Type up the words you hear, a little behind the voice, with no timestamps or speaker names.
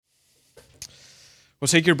Well,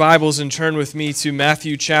 take your Bibles and turn with me to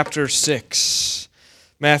Matthew chapter 6.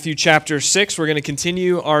 Matthew chapter 6, we're going to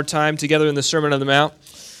continue our time together in the Sermon on the Mount.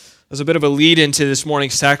 As a bit of a lead into this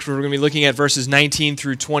morning's text, we're going to be looking at verses 19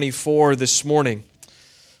 through 24 this morning.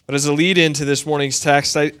 But as a lead into this morning's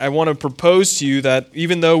text, I want to propose to you that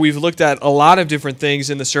even though we've looked at a lot of different things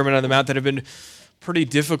in the Sermon on the Mount that have been pretty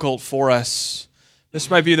difficult for us, this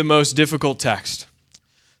might be the most difficult text.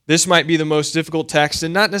 This might be the most difficult text,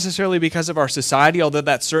 and not necessarily because of our society, although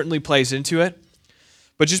that certainly plays into it,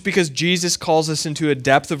 but just because Jesus calls us into a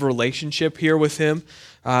depth of relationship here with Him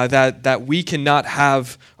that we cannot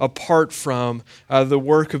have apart from the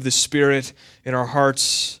work of the Spirit in our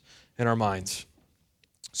hearts and our minds.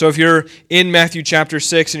 So if you're in Matthew chapter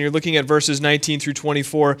 6 and you're looking at verses 19 through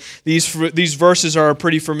 24, these verses are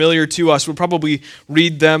pretty familiar to us. We'll probably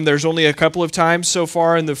read them. There's only a couple of times so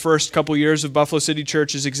far in the first couple years of Buffalo City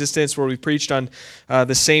Church's existence where we preached on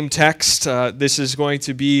the same text. This is going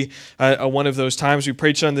to be one of those times. I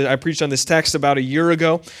preached on this text about a year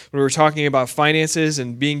ago when we were talking about finances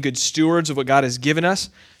and being good stewards of what God has given us.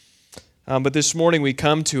 But this morning we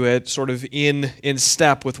come to it sort of in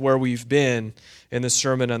step with where we've been in the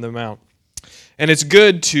Sermon on the Mount. And it's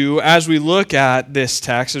good to, as we look at this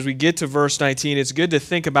text, as we get to verse 19, it's good to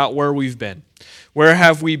think about where we've been. Where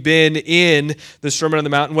have we been in the Sermon on the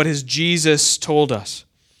Mount, and what has Jesus told us?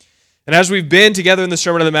 And as we've been together in the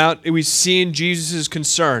Sermon on the Mount, we've seen Jesus'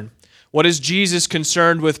 concern. What is Jesus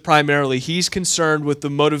concerned with primarily? He's concerned with the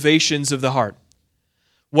motivations of the heart.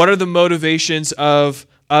 What are the motivations of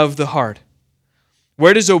the heart?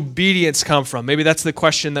 Where does obedience come from? Maybe that's the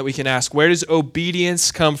question that we can ask. Where does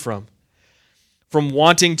obedience come from? From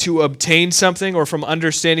wanting to obtain something or from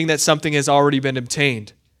understanding that something has already been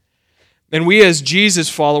obtained? And we as Jesus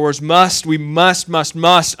followers must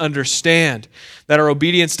understand that our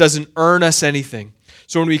obedience doesn't earn us anything.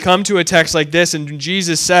 So when we come to a text like this and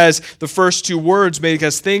Jesus says the first two words make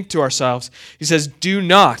us think to ourselves, He says, do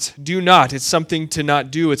not. It's something to not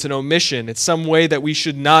do. It's an omission. It's some way that we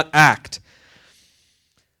should not act.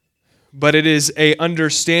 But it is an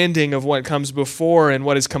understanding of what comes before and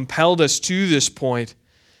what has compelled us to this point,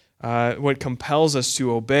 what compels us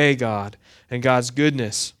to obey God and God's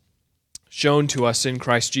goodness shown to us in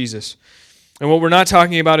Christ Jesus. And what we're not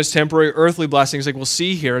talking about is temporary earthly blessings like we'll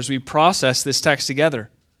see here as we process this text together.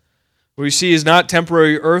 What we see is not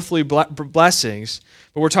temporary earthly blessings,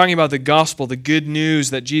 but we're talking about the gospel, the good news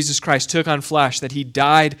that Jesus Christ took on flesh, that He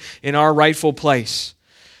died in our rightful place,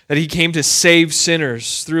 that He came to save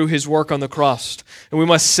sinners through His work on the cross. And we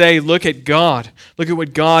must say, look at God. Look at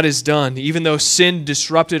what God has done. Even though sin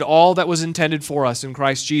disrupted all that was intended for us in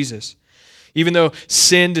Christ Jesus. Even though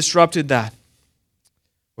sin disrupted that.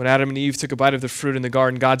 When Adam and Eve took a bite of the fruit in the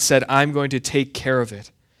garden, God said, I'm going to take care of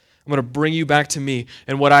it. I'm going to bring you back to me.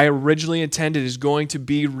 And what I originally intended is going to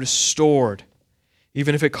be restored,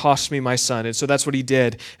 even if it costs me my son. And so that's what He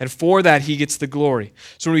did. And for that, He gets the glory.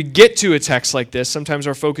 So when we get to a text like this, sometimes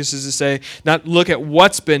our focus is to say, not look at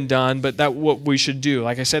what's been done, but that what we should do.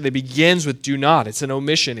 Like I said, it begins with do not. It's an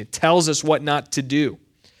omission. It tells us what not to do.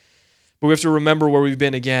 But we have to remember where we've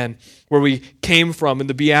been again, where we came from in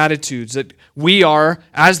the Beatitudes, that we are,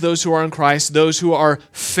 as those who are in Christ, those who are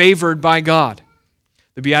favored by God.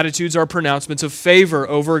 The Beatitudes are pronouncements of favor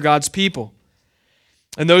over God's people.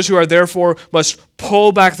 And those who are therefore must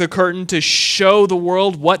pull back the curtain to show the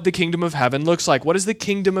world what the kingdom of heaven looks like. What does the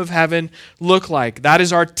kingdom of heaven look like? That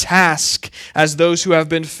is our task as those who have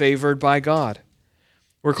been favored by God.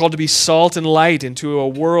 We're called to be salt and light into a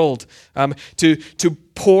world, to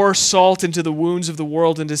pour salt into the wounds of the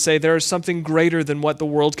world and to say there is something greater than what the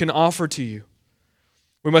world can offer to you.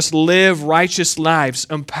 We must live righteous lives,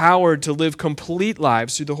 empowered to live complete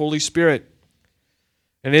lives through the Holy Spirit.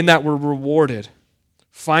 And in that we're rewarded.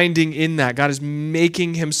 Finding in that, God is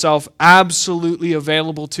making Himself absolutely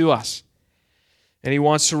available to us. And He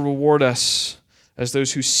wants to reward us as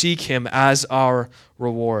those who seek Him as our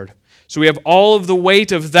reward. So we have all of the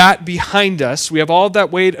weight of that behind us. We have all of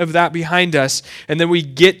that weight of that behind us. And then we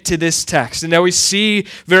get to this text. And now we see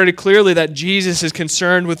very clearly that Jesus is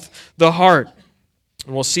concerned with the heart.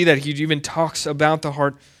 And we'll see that He even talks about the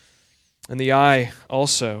heart and the eye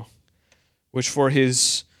also, which for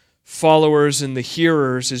His followers and the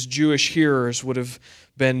hearers, His Jewish hearers, would have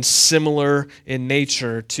been similar in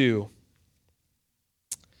nature too.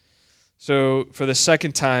 So for the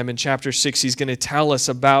second time in chapter 6, He's going to tell us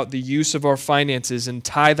about the use of our finances and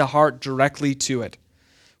tie the heart directly to it.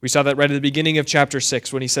 We saw that right at the beginning of chapter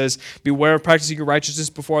 6 when He says, beware of practicing your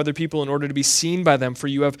righteousness before other people in order to be seen by them, for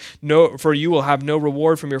you will have no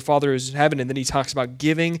reward from your Father who is in heaven. And then He talks about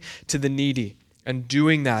giving to the needy and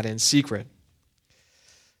doing that in secret.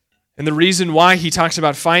 And the reason why he talks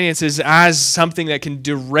about finances as something that can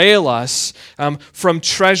derail us from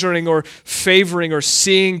treasuring or favoring or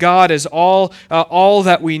seeing God as all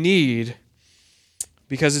that we need,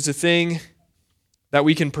 because it's a thing that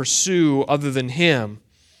we can pursue other than Him.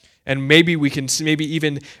 And maybe we can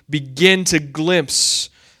even begin to glimpse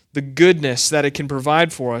the goodness that it can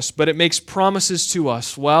provide for us. But it makes promises to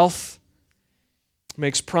us. Wealth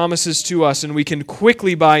makes promises to us, and we can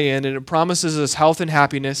quickly buy in, and it promises us health and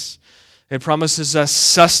happiness. It promises us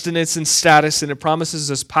sustenance and status, and it promises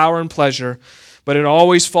us power and pleasure, but it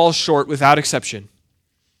always falls short without exception.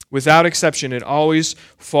 Without exception, it always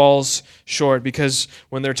falls short, because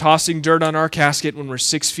when they're tossing dirt on our casket when we're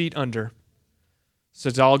 6 feet under, so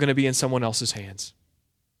it's all going to be in someone else's hands.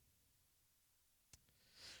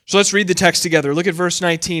 So let's read the text together. Look at verse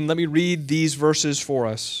 19. Let me read these verses for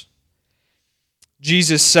us.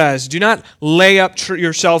 Jesus says, "Do not lay up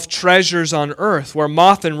yourself treasures on earth, where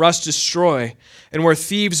moth and rust destroy, and where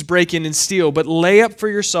thieves break in and steal, but lay up for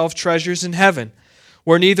yourself treasures in heaven,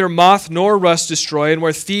 where neither moth nor rust destroy, and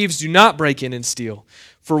where thieves do not break in and steal.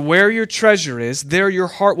 For where your treasure is, there your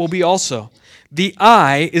heart will be also. The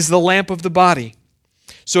eye is the lamp of the body.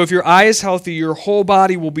 So if your eye is healthy, your whole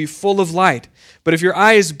body will be full of light. But if your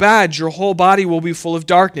eye is bad, your whole body will be full of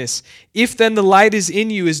darkness. If then the light is in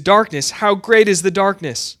you is darkness, how great is the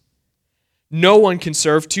darkness? No one can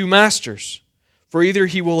serve two masters, for either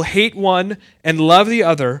he will hate one and love the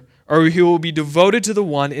other, or he will be devoted to the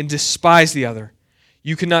one and despise the other.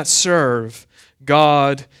 You cannot serve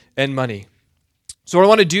God and money." So what I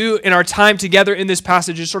want to do in our time together in this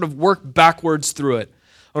passage is sort of work backwards through it.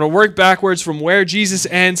 I want to work backwards from where Jesus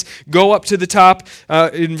ends, go up to the top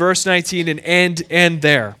in verse 19 and end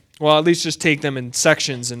there. Well, at least just take them in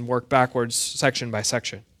sections and work backwards section by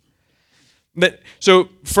section. So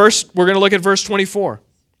first, we're going to look at verse 24.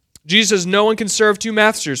 Jesus says, "No one can serve two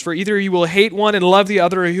masters, for either he will hate one and love the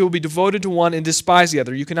other, or he will be devoted to one and despise the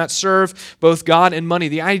other. You cannot serve both God and money."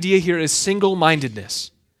 The idea here is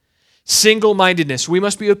single-mindedness. Single-mindedness. We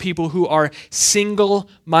must be a people who are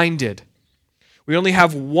single-minded. We only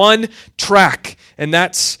have one track, and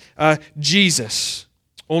that's Jesus.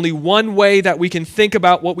 Only one way that we can think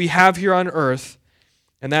about what we have here on earth,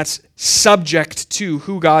 and that's subject to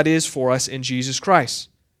who God is for us in Jesus Christ.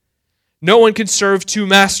 No one can serve two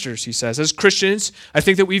masters, he says. As Christians, I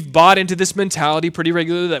think that we've bought into this mentality pretty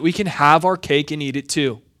regularly that we can have our cake and eat it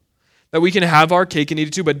too. That we can have our cake and eat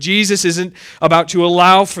it too, but Jesus isn't about to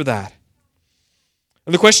allow for that.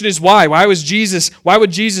 And the question is why? Why would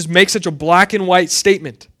Jesus make such a black and white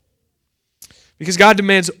statement? Because God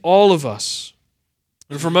demands all of us.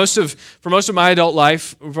 And for most of my adult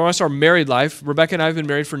life, for most of our married life, Rebecca and I have been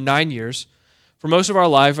married for 9 years. For most of our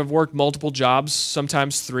life, I've worked multiple jobs,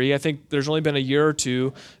 sometimes 3. I think there's only been a year or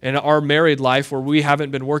 2 in our married life where we haven't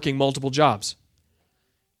been working multiple jobs.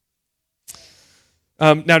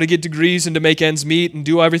 Now, to get degrees and to make ends meet and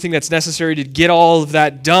do everything that's necessary to get all of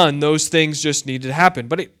that done, those things just need to happen.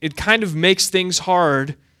 But it kind of makes things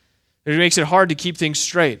hard. It makes it hard to keep things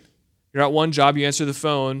straight. You're at one job, you answer the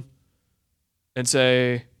phone and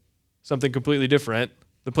say something completely different,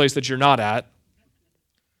 the place that you're not at.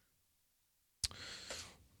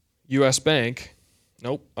 U.S. Bank,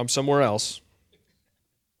 nope, I'm somewhere else.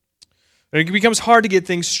 And it becomes hard to get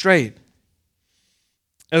things straight.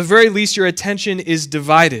 At the very least, your attention is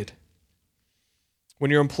divided when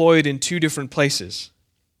you're employed in 2 different places.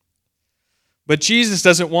 But Jesus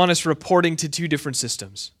doesn't want us reporting to 2 different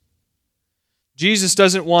systems. Jesus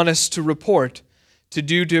doesn't want us to report to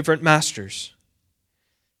 2 different masters.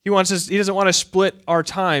 He doesn't want to split our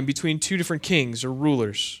time between 2 different kings or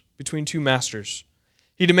rulers, between 2 masters.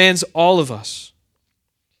 He demands all of us.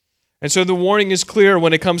 And so the warning is clear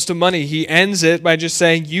when it comes to money. He ends it by just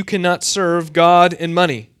saying, you cannot serve God and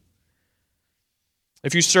money.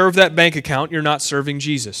 If you serve that bank account, you're not serving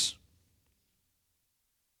Jesus.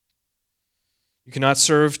 You cannot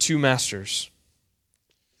serve 2 masters.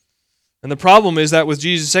 And the problem is that with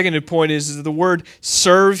Jesus' second point is that the word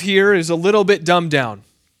serve here is a little bit dumbed down.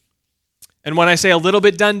 And when I say a little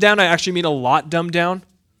bit dumbed down, I actually mean a lot dumbed down.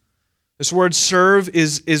 This word serve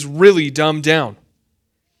is really dumbed down.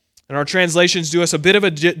 And our translations do us a bit of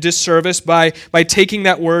a disservice by taking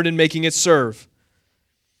that word and making it serve.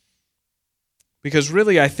 Because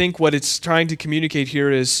really, I think what it's trying to communicate here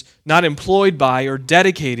is not employed by or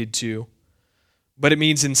dedicated to, but it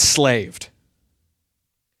means enslaved.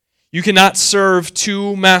 You cannot serve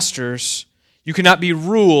 2 masters. You cannot be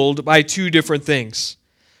ruled by 2 different things.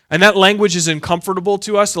 And that language is uncomfortable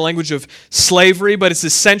to us, the language of slavery, but it's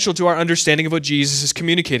essential to our understanding of what Jesus is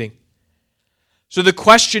communicating. So the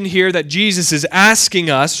question here that Jesus is asking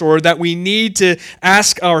us, or that we need to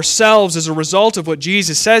ask ourselves as a result of what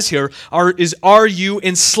Jesus says here, is are you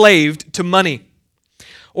enslaved to money?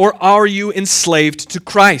 Or are you enslaved to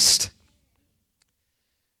Christ?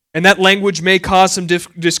 And that language may cause some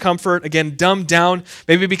discomfort, again, dumbed down,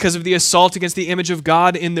 maybe because of the assault against the image of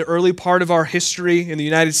God in the early part of our history in the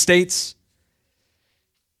United States.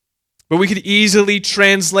 But we could easily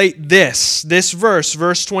translate this verse,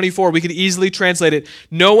 verse 24, we could easily translate it,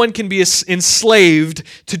 no one can be enslaved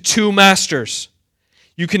to two masters.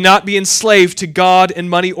 You cannot be enslaved to God and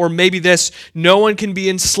money, or maybe this, no one can be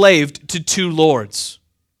enslaved to two lords.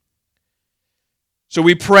 So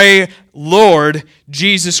we pray, Lord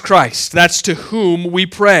Jesus Christ. That's to whom we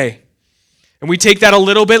pray. And we take that a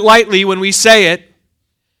little bit lightly when we say it.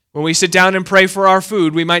 When we sit down and pray for our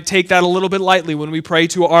food, we might take that a little bit lightly when we pray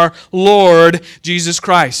to our Lord Jesus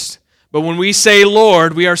Christ. But when we say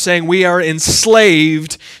Lord, we are saying we are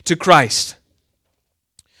enslaved to Christ.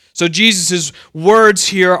 So Jesus' words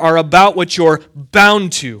here are about what you're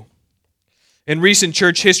bound to. In recent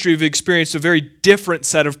church history, we've experienced a very different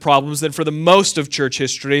set of problems than for the most of church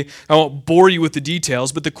history. I won't bore you with the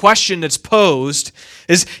details, but the question that's posed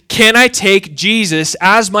is, can I take Jesus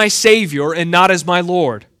as my Savior and not as my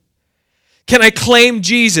Lord? Can I claim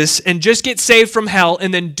Jesus and just get saved from hell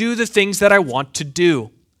and then do the things that I want to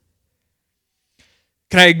do?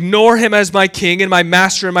 Can I ignore him as my King and my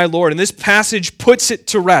Master and my Lord? And this passage puts it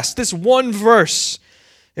to rest. This one verse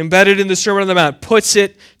embedded in the Sermon on the Mount puts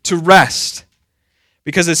it to rest.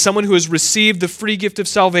 Because as someone who has received the free gift of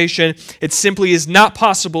salvation, it simply is not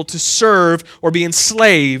possible to serve or be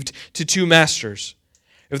enslaved to two masters.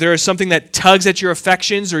 If there is something that tugs at your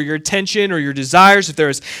affections or your attention or your desires, if there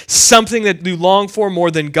is something that you long for more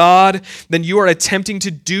than God, then you are attempting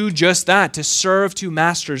to do just that, to serve two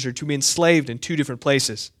masters or to be enslaved in two different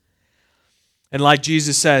places. And like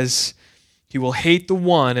Jesus says, he will hate the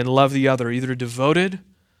one and love the other, either devoted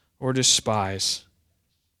or despise.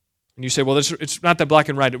 And you say, well, it's not that black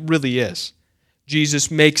and white. It really is. Jesus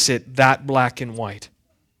makes it that black and white.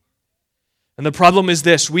 And the problem is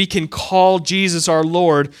this, we can call Jesus our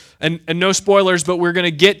Lord, and no spoilers, but we're going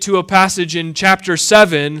to get to a passage in chapter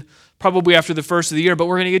 7, probably after the first of the year, but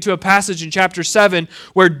we're going to get to a passage in chapter 7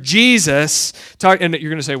 where Jesus, and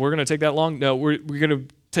you're going to say, we're going to take that long? No, we're going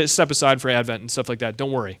to step aside for Advent and stuff like that.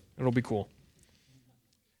 Don't worry. It'll be cool.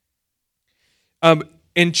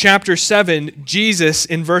 In chapter 7, Jesus,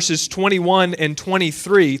 in verses 21 and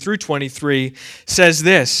 23 through 23, says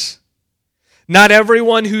this, not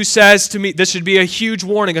everyone who says to me, this should be a huge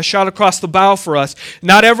warning, a shot across the bow for us,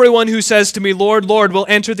 not everyone who says to me, Lord, Lord, will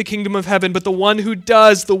enter the kingdom of heaven, but the one who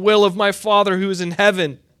does the will of my Father who is in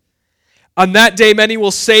heaven. On that day, many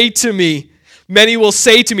will say to me,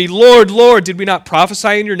 Lord, Lord, did we not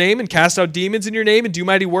prophesy in your name and cast out demons in your name and do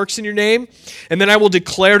mighty works in your name? And then I will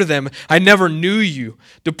declare to them, I never knew you.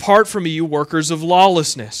 Depart from me, you workers of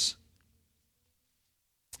lawlessness.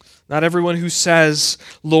 Not everyone who says,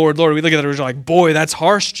 Lord, Lord, we look at that and we're like, boy, that's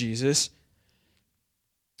harsh, Jesus.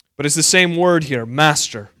 But it's the same word here,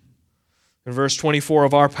 master. In verse 24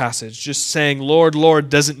 of our passage, just saying, Lord, Lord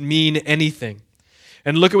doesn't mean anything.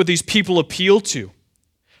 And look at what these people appeal to.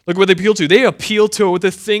 Look at what they appeal to. They appeal to the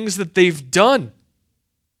things that they've done.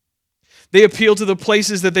 They appeal to the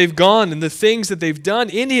places that they've gone and the things that they've done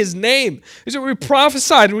in his name. Is that we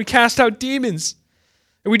prophesied and we cast out demons.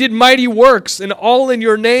 And we did mighty works, and all in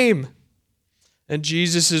your name. And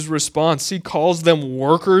Jesus' response, he calls them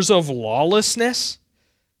workers of lawlessness.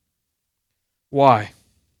 Why?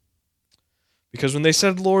 Because when they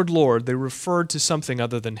said, Lord, Lord, they referred to something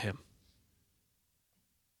other than him.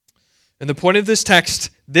 And the point of this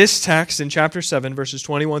text in chapter 7, verses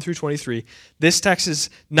 21 through 23, this text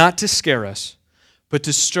is not to scare us, but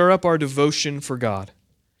to stir up our devotion for God.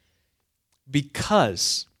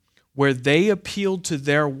 Because where they appealed to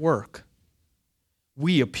their work,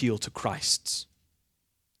 we appeal to Christ's.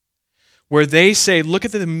 Where they say, look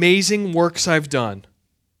at the amazing works I've done,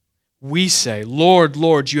 we say, Lord,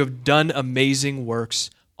 Lord, you have done amazing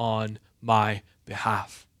works on my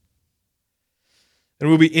behalf. And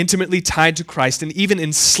we'll be intimately tied to Christ and even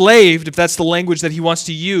enslaved, if that's the language that he wants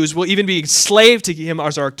to use, we'll even be enslaved to him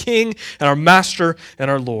as our King and our Master and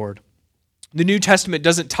our Lord. The New Testament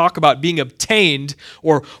doesn't talk about being obtained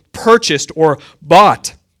or purchased or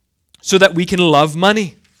bought so that we can love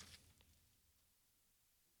money.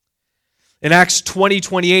 In Acts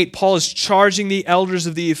 20:28, Paul is charging the elders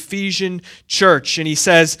of the Ephesian church, and he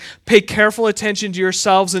says, pay careful attention to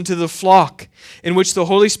yourselves and to the flock in which the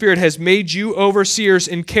Holy Spirit has made you overseers,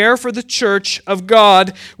 and care for the church of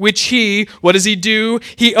God, which he, what does he do?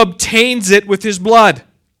 He obtains it with his blood.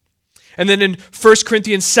 And then in 1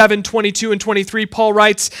 Corinthians 7:22 and 23, Paul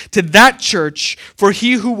writes to that church, "For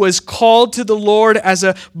he who was called to the Lord as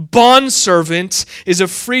a bondservant is a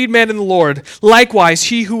freedman in the Lord. Likewise,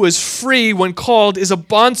 he who was free when called is a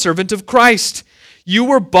bondservant of Christ. You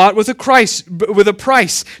were bought with a price.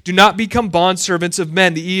 Do not become bondservants of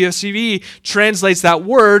men." The ESV translates that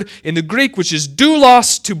word in the Greek, which is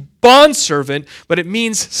doulos, to bondservant, but it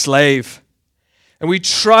means slave. And we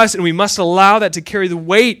trust and we must allow that to carry the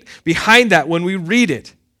weight behind that when we read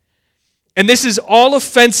it. And this is all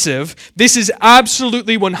offensive. This is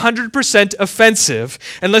absolutely 100% offensive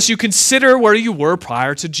unless you consider where you were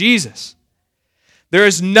prior to Jesus. There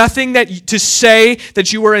is nothing to say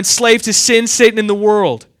that you were enslaved to sin, Satan, in the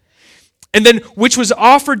world. And then which was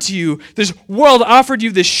offered to you, this world offered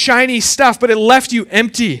you this shiny stuff, but it left you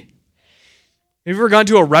empty. Have you ever gone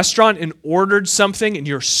to a restaurant and ordered something and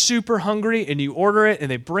you're super hungry and you order it and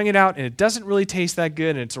they bring it out and it doesn't really taste that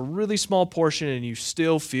good and it's a really small portion and you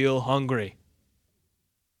still feel hungry?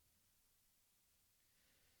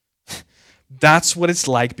 That's what it's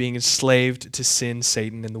like being enslaved to sin,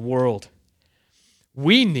 Satan, in the world.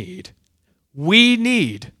 We need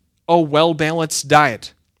a well-balanced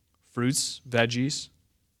diet. Fruits, veggies,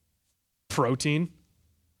 protein.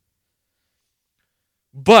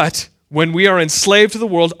 But when we are enslaved to the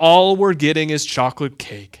world, all we're getting is chocolate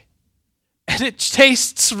cake. And it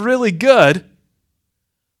tastes really good,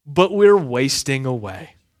 but we're wasting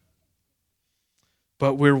away.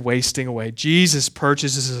 Jesus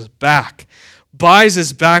purchases us back, buys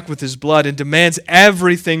us back with his blood, and demands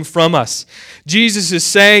everything from us. Jesus is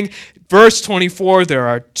saying, verse 24, there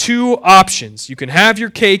are two options. You can have your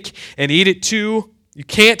cake and eat it too. You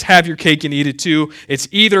can't have your cake and eat it too. It's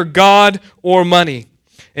either God or money.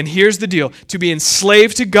 And here's the deal. To be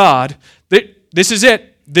enslaved to God, this is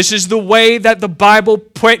it. This is the way that the Bible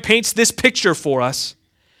paints this picture for us.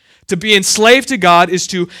 To be enslaved to God is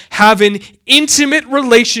to have an intimate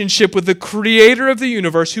relationship with the creator of the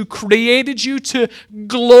universe who created you to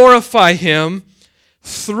glorify him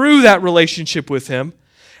through that relationship with him.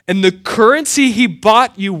 And the currency he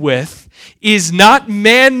bought you with is not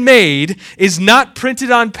man-made, is not printed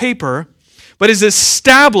on paper, but is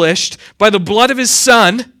established by the blood of his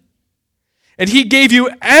Son. And he gave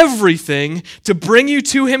you everything to bring you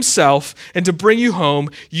to himself and to bring you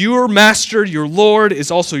home. Your master, your Lord,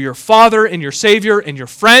 is also your Father and your Savior and your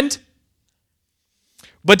friend.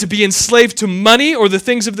 But to be enslaved to money or the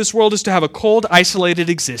things of this world is to have a cold,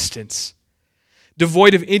 isolated existence,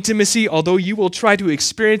 devoid of intimacy, although you will try to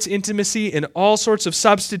experience intimacy in all sorts of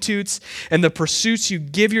substitutes, and the pursuits you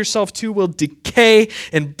give yourself to will decay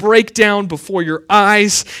and break down before your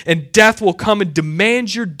eyes, and death will come and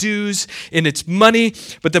demand your dues in its money.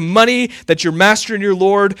 But the money that your master and your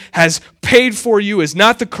Lord has paid for you is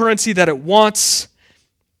not the currency that it wants,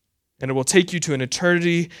 and it will take you to an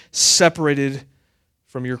eternity separated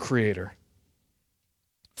from your Creator.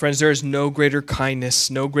 Friends, there is no greater kindness,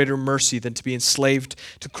 no greater mercy than to be enslaved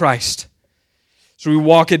to Christ. So we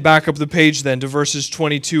walk it back up the page then to verses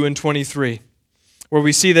 22 and 23, where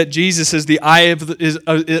we see that Jesus says the eye of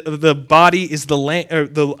the body is the lamp, or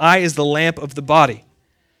the eye is the lamp of the body.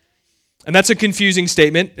 And that's a confusing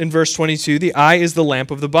statement in verse 22. The eye is the lamp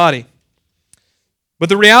of the body. But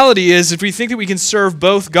the reality is, if we think that we can serve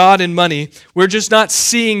both God and money, we're just not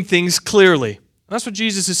seeing things clearly. That's what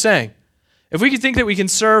Jesus is saying. If we think that we can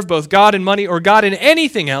serve both God and money or God and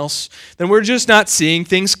anything else, then we're just not seeing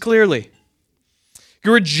things clearly.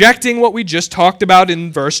 You're rejecting what we just talked about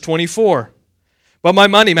in verse 24. But my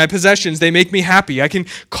money, my possessions, they make me happy. I can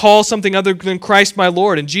call something other than Christ my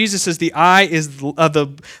Lord. And Jesus says the eye is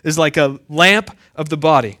like a lamp of the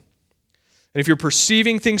body. And if you're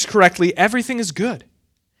perceiving things correctly, everything is good.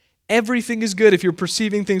 Everything is good if you're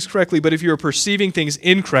perceiving things correctly, but if you're perceiving things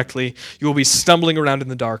incorrectly, you will be stumbling around in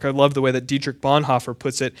the dark. I love the way that Dietrich Bonhoeffer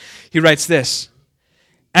puts it. He writes this: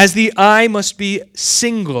 as the eye must be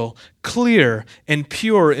single, clear, and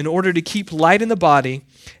pure in order to keep light in the body,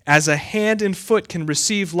 as a hand and foot can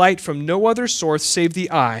receive light from no other source save the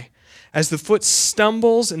eye, as the foot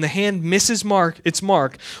stumbles and the hand misses its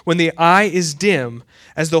mark when the eye is dim,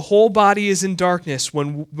 as the whole body is in darkness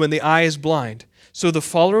when the eye is blind, so the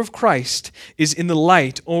follower of Christ is in the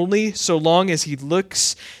light only so long as he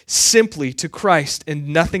looks simply to Christ and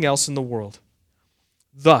nothing else in the world.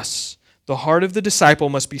 Thus, the heart of the disciple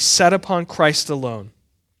must be set upon Christ alone.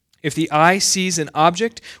 If the eye sees an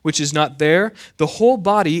object which is not there, the whole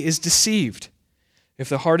body is deceived. If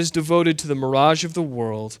the heart is devoted to the mirage of the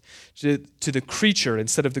world, to the creature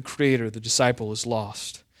instead of the Creator, the disciple is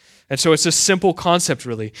lost. And so it's a simple concept,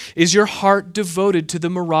 really. Is your heart devoted to the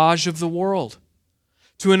mirage of the world?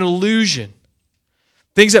 To an illusion?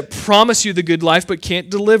 Things that promise you the good life but can't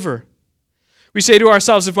deliver. We say to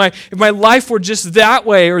ourselves, if my life were just that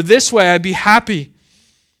way or this way, I'd be happy.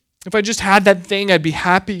 If I just had that thing, I'd be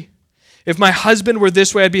happy. If my husband were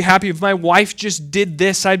this way, I'd be happy. If my wife just did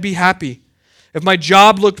this, I'd be happy. If my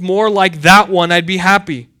job looked more like that one, I'd be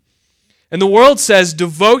happy. And the world says,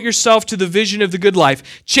 devote yourself to the vision of the good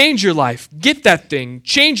life. Change your life. Get that thing.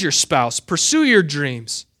 Change your spouse. Pursue your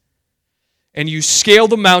dreams. And you scale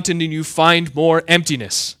the mountain and you find more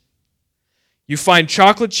emptiness. You find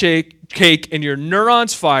chocolate cake and your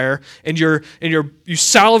neurons fire and you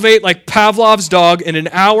salivate like Pavlov's dog. In an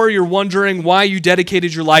hour, you're wondering why you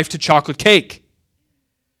dedicated your life to chocolate cake.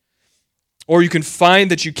 Or you can find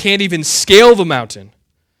that you can't even scale the mountain.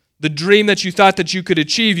 The dream that you thought that you could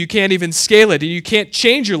achieve, you can't even scale it. And you can't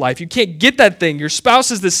change your life. You can't get that thing. Your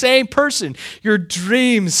spouse is the same person. Your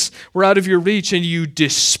dreams were out of your reach and you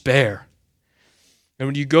despair. And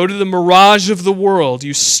when you go to the mirage of the world,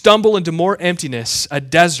 you stumble into more emptiness, a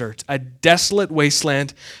desert, a desolate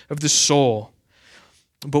wasteland of the soul.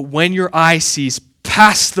 But when your eye sees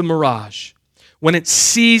past the mirage, when it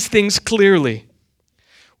sees things clearly,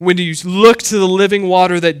 when you look to the living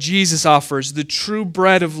water that Jesus offers, the true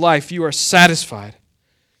bread of life, you are satisfied.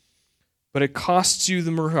 But it costs you the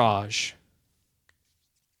mirage.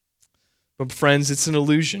 But friends, it's an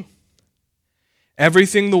illusion.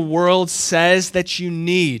 Everything the world says that you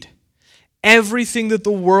need, everything that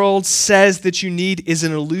the world says that you need is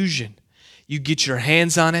an illusion. You get your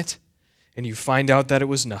hands on it, and you find out that it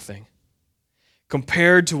was nothing.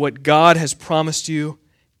 Compared to what God has promised you,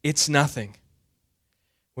 it's nothing.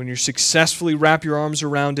 When you successfully wrap your arms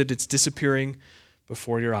around it, it's disappearing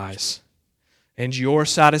before your eyes. And your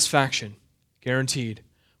satisfaction, guaranteed,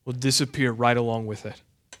 will disappear right along with it.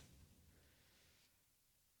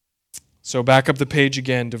 So back up the page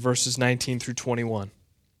again to verses 19 through 21,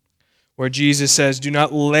 where Jesus says, do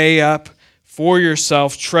not lay up for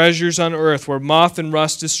yourself treasures on earth where moth and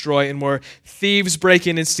rust destroy and where thieves break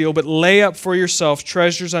in and steal, but lay up for yourself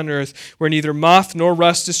treasures on earth where neither moth nor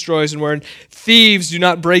rust destroys and where thieves do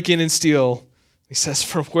not break in and steal. He says,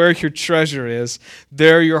 for where your treasure is,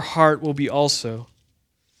 there your heart will be also.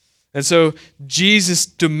 And so Jesus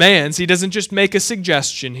demands, he doesn't just make a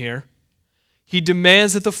suggestion here. He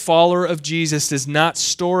demands that the follower of Jesus does not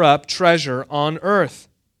store up treasure on earth,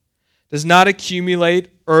 does not accumulate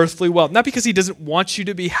earthly wealth. Not because he doesn't want you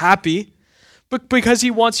to be happy, but because he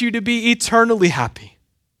wants you to be eternally happy,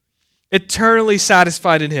 eternally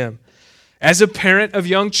satisfied in him. As a parent of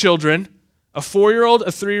young children, a 4-year-old, a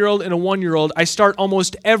 3-year-old, and a 1-year-old, I start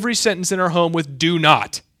almost every sentence in our home with do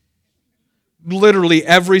not. Literally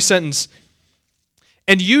every sentence.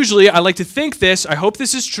 And usually, I like to think this, I hope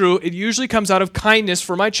this is true, it usually comes out of kindness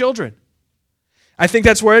for my children. I think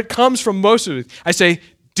that's where it comes from most of it. I say,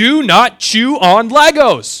 do not chew on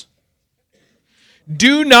Legos.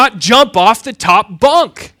 Do not jump off the top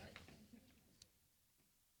bunk.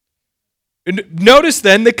 And notice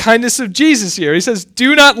then the kindness of Jesus here. He says,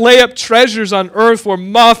 do not lay up treasures on earth where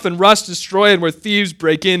moth and rust destroy and where thieves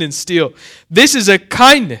break in and steal. This is a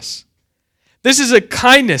kindness. This is a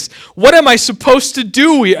kindness. What am I supposed to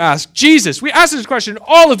do, we ask Jesus. We ask this question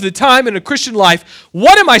all of the time in a Christian life.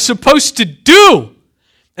 What am I supposed to do?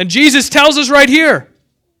 And Jesus tells us right here.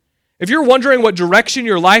 If you're wondering what direction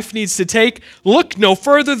your life needs to take, look no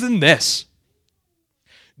further than this.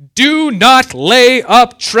 Do not lay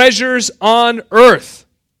up treasures on earth.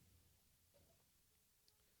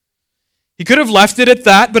 He could have left it at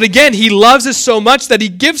that, but again, he loves us so much that he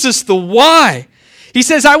gives us the why. He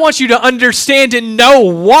says, I want you to understand and know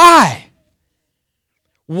why.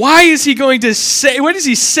 Why is he going to say, why does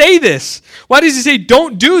he say this? Why does he say,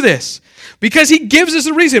 don't do this? Because he gives us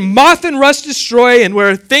a reason. Moth and rust destroy and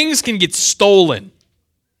where things can get stolen.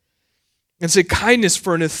 It's a kindness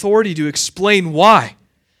for an authority to explain why.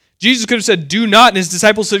 Jesus could have said, do not, and his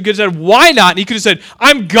disciples could have said, why not? And he could have said,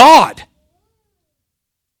 I'm God.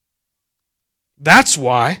 That's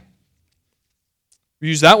why. We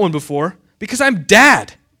used that one before. Because I'm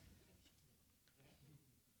dad.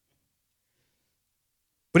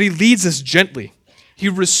 But he leads us gently. He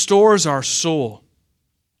restores our soul.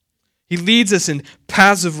 He leads us in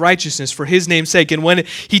paths of righteousness for his name's sake. And when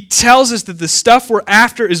he tells us that the stuff we're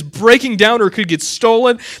after is breaking down or could get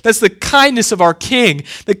stolen, that's the kindness of our King,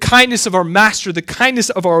 the kindness of our Master, the kindness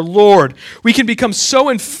of our Lord. We can become so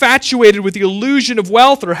infatuated with the illusion of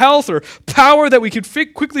wealth or health or power that we could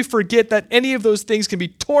quickly forget that any of those things can be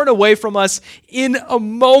torn away from us in a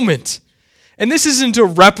moment. And this isn't a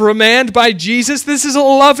reprimand by Jesus. This is a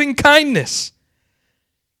loving kindness.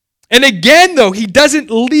 And again, though, he doesn't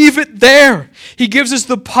leave it there. He gives us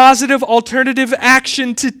the positive alternative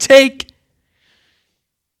action to take.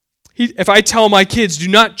 If I tell my kids, do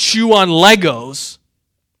not chew on Legos,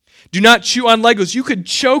 you could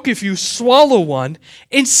choke if you swallow one.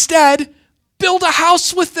 Instead, build a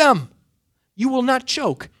house with them. You will not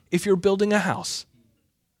choke if you're building a house.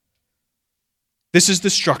 This is the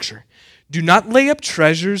structure. Do not lay up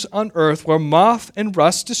treasures on earth where moth and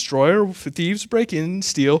rust destroy or thieves break in and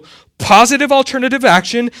steal. Positive alternative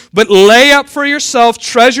action, but lay up for yourself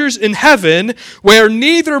treasures in heaven where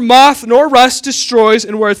neither moth nor rust destroys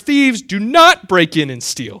and where thieves do not break in and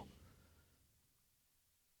steal.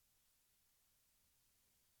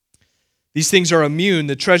 These things are immune.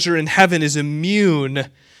 The treasure in heaven is immune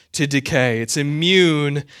to decay. It's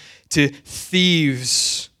immune to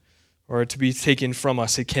thieves or to be taken from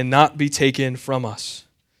us. It cannot be taken from us.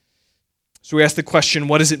 So we ask the question,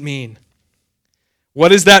 what does it mean? What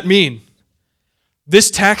does that mean?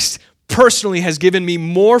 This text personally has given me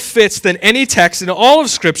more fits than any text in all of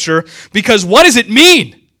Scripture, because what does it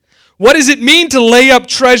mean? What does it mean to lay up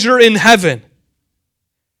treasure in heaven?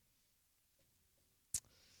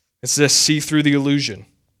 It's this: see through the illusion.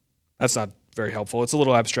 That's not very helpful. It's a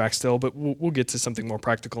little abstract still, but we'll get to something more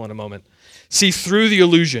practical in a moment. See through the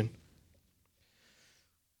illusion.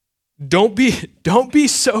 Don't be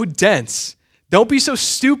so dense. Don't be so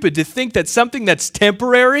stupid to think that something that's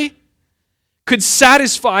temporary could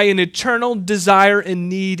satisfy an eternal desire and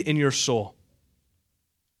need in your soul.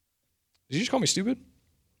 Did you just call me stupid?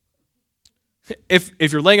 If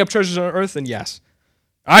you're laying up treasures on earth, then yes.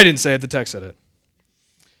 I didn't say it, the text said it.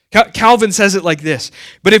 Calvin says it like this: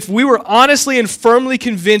 but if we were honestly and firmly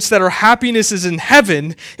convinced that our happiness is in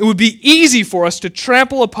heaven, it would be easy for us to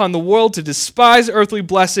trample upon the world, to despise earthly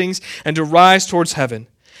blessings, and to rise towards heaven.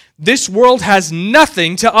 This world has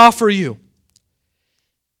nothing to offer you.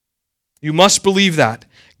 You must believe that.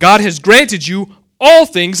 God has granted you all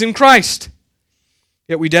things in Christ.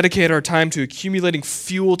 Yet we dedicate our time to accumulating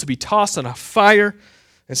fuel to be tossed on a fire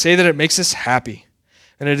and say that it makes us happy.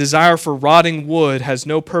 And a desire for rotting wood has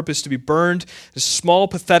no purpose to be burned, a small,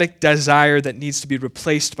 pathetic desire that needs to be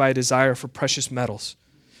replaced by a desire for precious metals.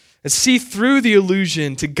 And see through the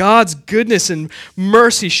illusion to God's goodness and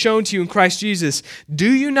mercy shown to you in Christ Jesus.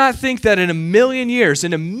 Do you not think that in a million years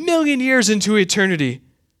into eternity,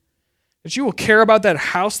 that you will care about that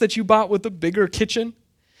house that you bought with the bigger kitchen?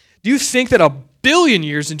 Do you think that 1 billion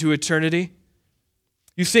years into eternity,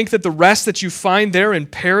 you think that the rest that you find there in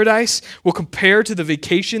paradise will compare to the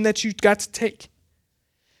vacation that you got to take?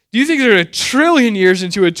 Do you think that 1 trillion years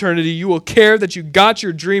into eternity you will care that you got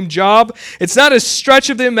your dream job? It's not a stretch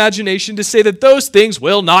of the imagination to say that those things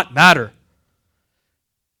will not matter.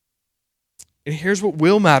 And here's what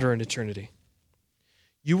will matter in eternity.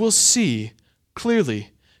 You will see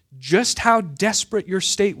clearly just how desperate your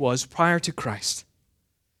state was prior to Christ,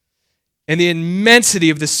 and the immensity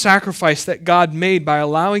of the sacrifice that God made by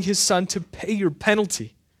allowing His Son to pay your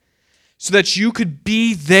penalty so that you could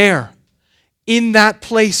be there in that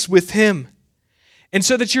place with Him, and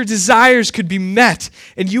so that your desires could be met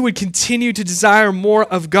and you would continue to desire more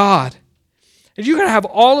of God. And you can have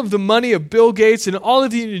all of the money of Bill Gates and all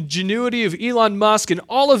of the ingenuity of Elon Musk and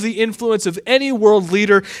all of the influence of any world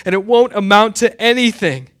leader, and it won't amount to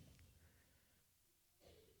anything.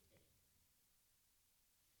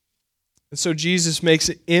 And so Jesus makes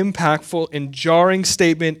an impactful and jarring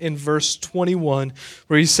statement in verse 21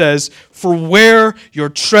 where He says, "For where your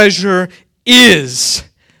treasure is,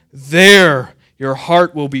 there your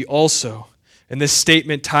heart will be also." And this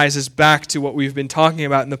statement ties us back to what we've been talking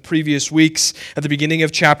about in the previous weeks at the beginning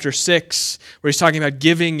of chapter 6, where He's talking about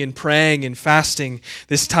giving and praying and fasting.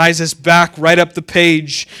 This ties us back right up the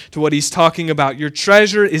page to what He's talking about. Your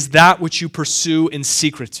treasure is that which you pursue in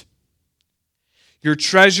secret. Your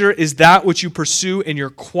treasure is that which you pursue in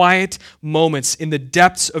your quiet moments, in the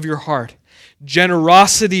depths of your heart.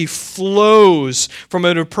 Generosity flows from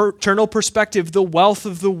an eternal perspective. The wealth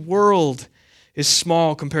of the world is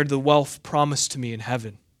small compared to the wealth promised to me in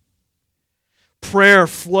heaven. Prayer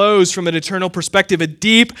flows from an eternal perspective. A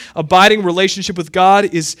deep, abiding relationship with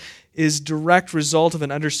God is direct result of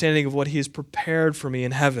an understanding of what He has prepared for me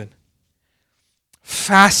in heaven.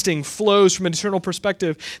 Fasting flows from an eternal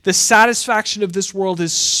perspective. The satisfaction of this world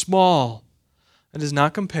is small and does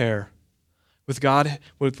not compare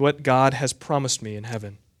with what God has promised me in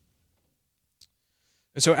heaven.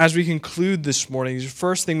 And so as we conclude this morning, the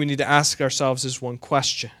first thing we need to ask ourselves is one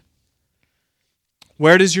question.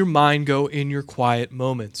 Where does your mind go in your quiet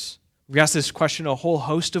moments? We asked this question a whole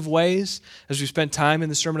host of ways as we spent time in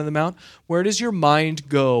the Sermon on the Mount. Where does your mind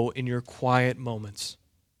go in your quiet moments?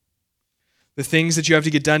 The things that you have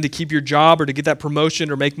to get done to keep your job or to get that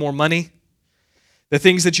promotion or make more money. The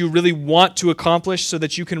things that you really want to accomplish so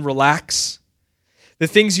that you can relax. The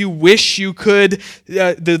things you wish you could,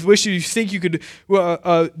 the wish you think you could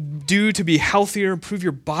do to be healthier, improve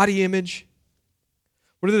your body image?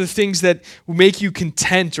 What are the things that will make you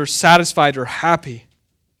content or satisfied or happy?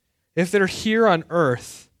 If they're here on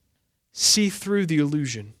earth, see through the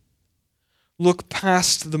illusion. Look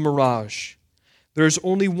past the mirage. There's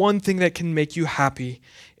only one thing that can make you happy: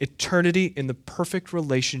 eternity in the perfect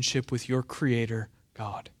relationship with your Creator,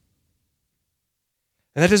 God.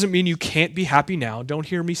 And that doesn't mean you can't be happy now. Don't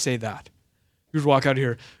hear me say that. You just walk out of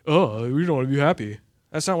here, oh, we don't want to be happy.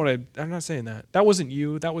 That's not what I'm not saying that. That wasn't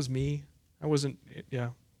you. That was me. I wasn't, yeah,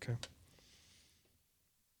 okay.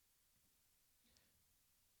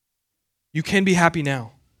 You can be happy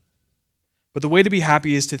now. But the way to be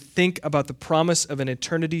happy is to think about the promise of an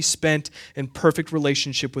eternity spent in perfect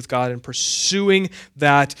relationship with God and pursuing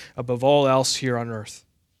that above all else here on earth.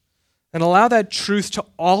 And allow that truth to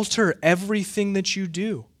alter everything that you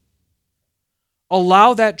do.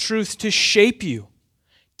 Allow that truth to shape you,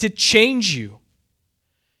 to change you,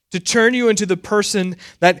 to turn you into the person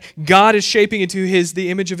that God is shaping into the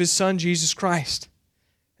image of His Son, Jesus Christ.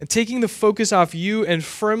 And taking the focus off you and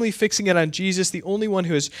firmly fixing it on Jesus, the only one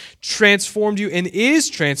who has transformed you and is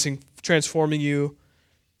transforming you,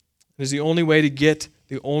 is the only way to get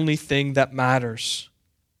the only thing that matters.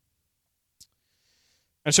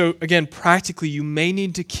 And so, again, practically, you may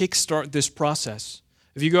need to kickstart this process.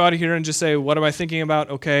 If you go out of here and just say, what am I thinking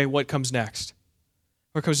about? Okay, what comes next?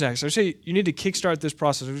 What comes next? I say you need to kickstart this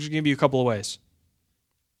process. I'm just going to give you a couple of ways.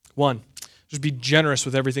 One, just be generous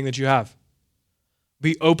with everything that you have.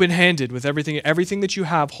 Be open-handed with everything. Everything that you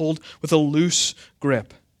have, hold with a loose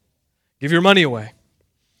grip. Give your money away.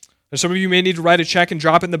 Now, some of you may need to write a check and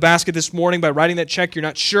drop it in the basket this morning. By writing that check, you're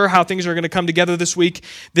not sure how things are going to come together this week.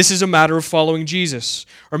 This is a matter of following Jesus.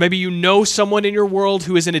 Or maybe you know someone in your world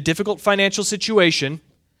who is in a difficult financial situation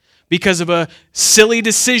because of a silly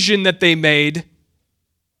decision that they made,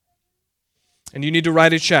 and you need to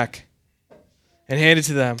write a check and hand it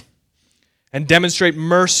to them and demonstrate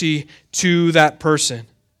mercy to that person.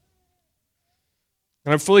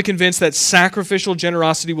 And I'm fully convinced that sacrificial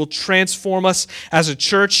generosity will transform us as a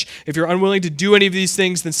church. If you're unwilling to do any of these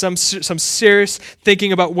things, then some serious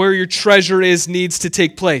thinking about where your treasure is needs to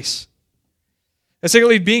take place. And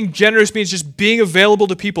secondly, being generous means just being available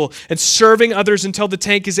to people and serving others until the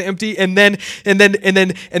tank is empty, and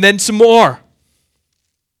then some more.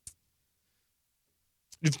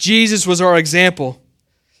 If Jesus was our example,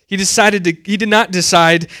 He did not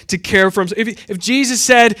decide to care for himself. If Jesus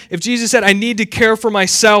said, I need to care for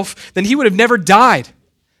myself, then He would have never died,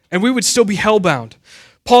 and we would still be hellbound.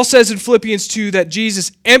 Paul says in Philippians 2 that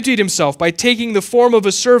Jesus emptied Himself by taking the form of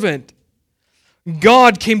a servant.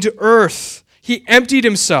 God came to earth. He emptied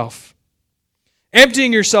Himself.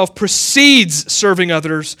 Emptying yourself precedes serving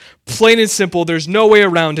others. Plain and simple, there's no way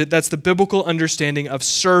around it. That's the biblical understanding of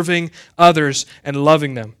serving others and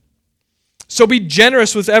loving them. So be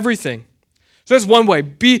generous with everything. So that's one way.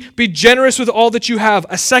 Be generous with all that you have.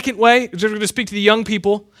 A second way, we're going to speak to the young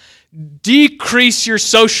people, decrease your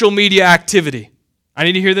social media activity. I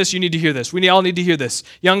need to hear this. You need to hear this. We all need to hear this.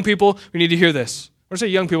 Young people, we need to hear this. When I say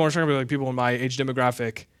young people, I'm talking about like people in my age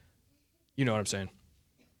demographic. You know what I'm saying.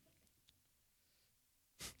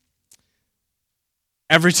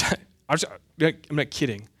 Every time, I'm not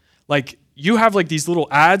kidding. Like, you have like these little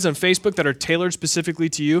ads on Facebook that are tailored specifically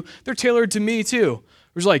to you. They're tailored to me too.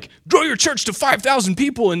 It's like, grow your church to 5,000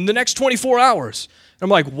 people in the next 24 hours. And I'm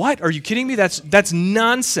like, what? Are you kidding me? That's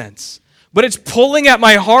nonsense. But it's pulling at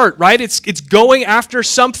my heart, right? It's going after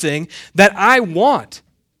something that I want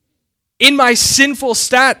in my sinful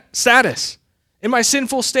status, in my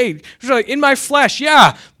sinful state. It's like, in my flesh,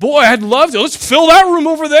 yeah, boy, I'd love to. Let's fill that room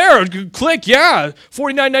over there. Click, yeah,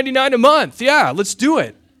 $49.99 a month. Yeah, let's do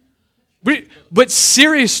it. But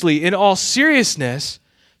seriously, in all seriousness,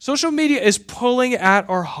 social media is pulling at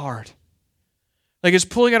our heart. Like, it's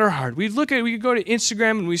pulling at our heart. We go to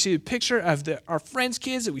Instagram and we see a picture of our friends'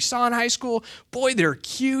 kids that we saw in high school. Boy, they're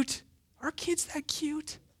cute. Are kids that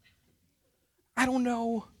cute? I don't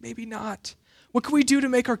know. Maybe not. What can we do to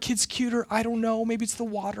make our kids cuter? I don't know. Maybe it's the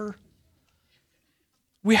water.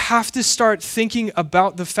 We have to start thinking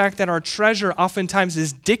about the fact that our treasure oftentimes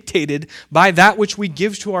is dictated by that which we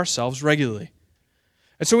give to ourselves regularly.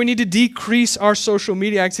 And so we need to decrease our social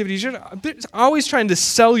media activities. You're always trying to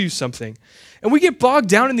sell you something. And we get bogged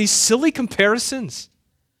down in these silly comparisons.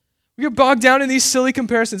 I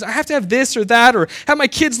have to have this or that, or have my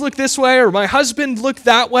kids look this way, or my husband look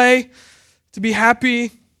that way to be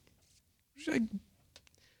happy.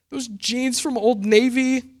 Those jeans from Old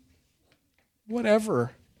Navy,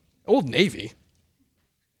 whatever. Old Navy.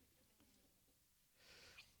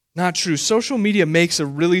 Not true. Social media makes a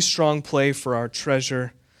really strong play for our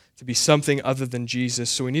treasure to be something other than Jesus,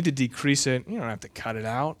 so we need to decrease it. You don't have to cut it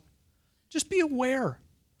out. Just be aware.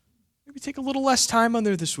 Maybe take a little less time on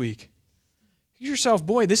there this week. Think to yourself,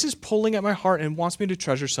 boy, this is pulling at my heart and wants me to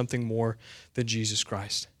treasure something more than Jesus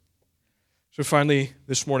Christ. So finally,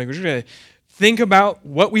 this morning, we're going to think about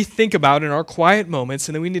what we think about in our quiet moments,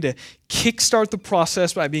 and then we need to kickstart the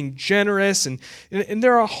process by being generous, and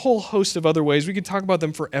there are a whole host of other ways. We can talk about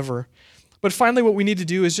them forever. But finally, what we need to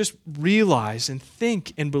do is just realize and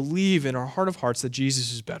think and believe in our heart of hearts that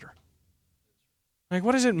Jesus is better. Like,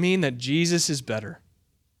 what does it mean that Jesus is better?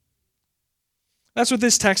 That's what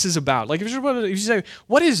this text is about. Like, if you say,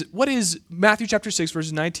 what is Matthew chapter 6,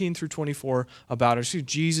 verses 19 through 24 about? It's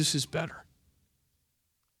Jesus is better.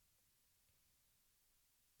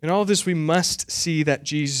 In all of this, we must see that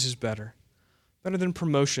Jesus is better. Better than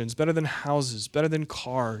promotions, better than houses, better than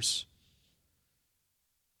cars,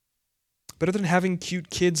 better than having cute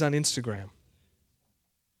kids on Instagram.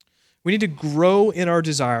 We need to grow in our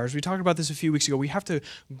desires. We talked about this a few weeks ago. We have to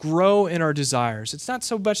grow in our desires. It's not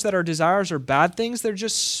so much that our desires are bad things, they're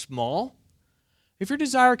just small. If your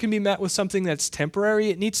desire can be met with something that's temporary,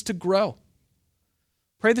 it needs to grow.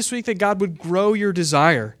 Pray this week that God would grow your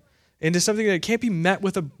desire into something that can't be met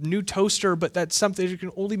with a new toaster, but that's something that can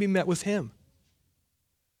only be met with Him.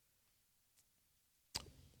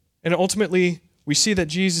 And ultimately, we see that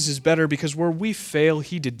Jesus is better because where we fail,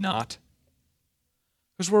 He did not.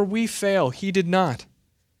 Because where we fail, He did not.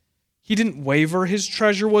 He didn't waver. His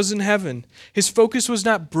treasure was in heaven. His focus was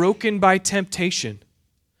not broken by temptation.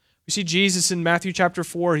 We see Jesus in Matthew chapter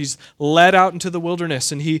 4. He's led out into the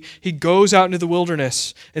wilderness, and he goes out into the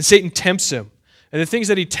wilderness, and Satan tempts him. And the things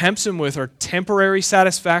that he tempts him with are temporary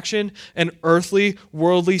satisfaction and earthly,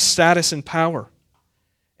 worldly status and power.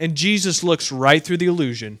 And Jesus looks right through the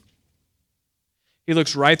illusion. He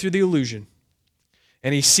looks right through the illusion.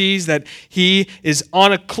 And he sees that he is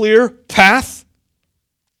on a clear path.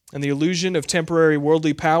 And the illusion of temporary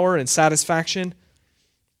worldly power and satisfaction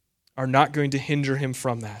are not going to hinder him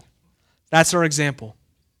from that. That's our example.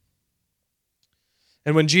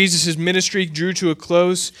 And when Jesus' ministry drew to a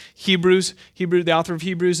close, the author of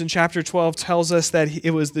Hebrews in chapter 12 tells us that it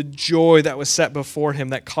was the joy that was set before him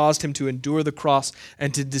that caused him to endure the cross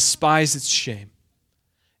and to despise its shame.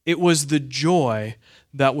 It was the joy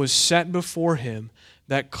that was set before him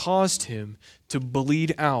that caused him to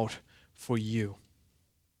bleed out for you.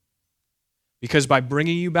 Because by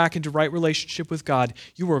bringing you back into right relationship with God,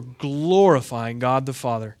 you are glorifying God the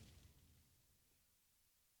Father.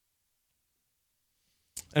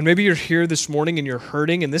 And maybe you're here this morning and you're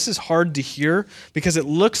hurting, and this is hard to hear because it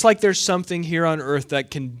looks like there's something here on earth that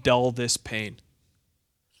can dull this pain.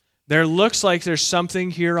 There looks like there's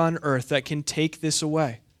something here on earth that can take this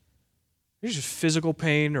away. There's just physical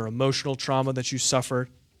pain or emotional trauma that you suffered,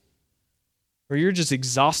 or you're just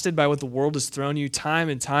exhausted by what the world has thrown you time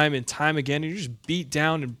and time and time again, and you're just beat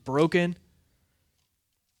down and broken.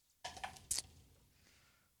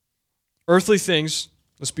 Earthly things,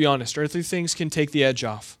 let's be honest, earthly things can take the edge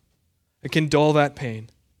off. It can dull that pain.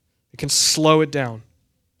 It can slow it down.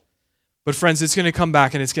 But friends, it's going to come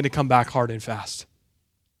back, and it's going to come back hard and fast.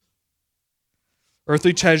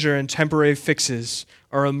 Earthly treasure and temporary fixes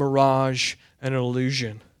are a mirage and an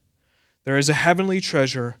illusion. There is a heavenly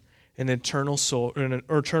treasure, an eternal soul, an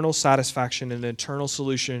eternal satisfaction, an eternal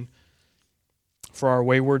solution for our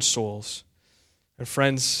wayward souls. And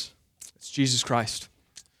friends, it's Jesus Christ.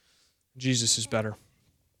 Jesus is better.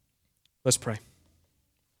 Let's pray.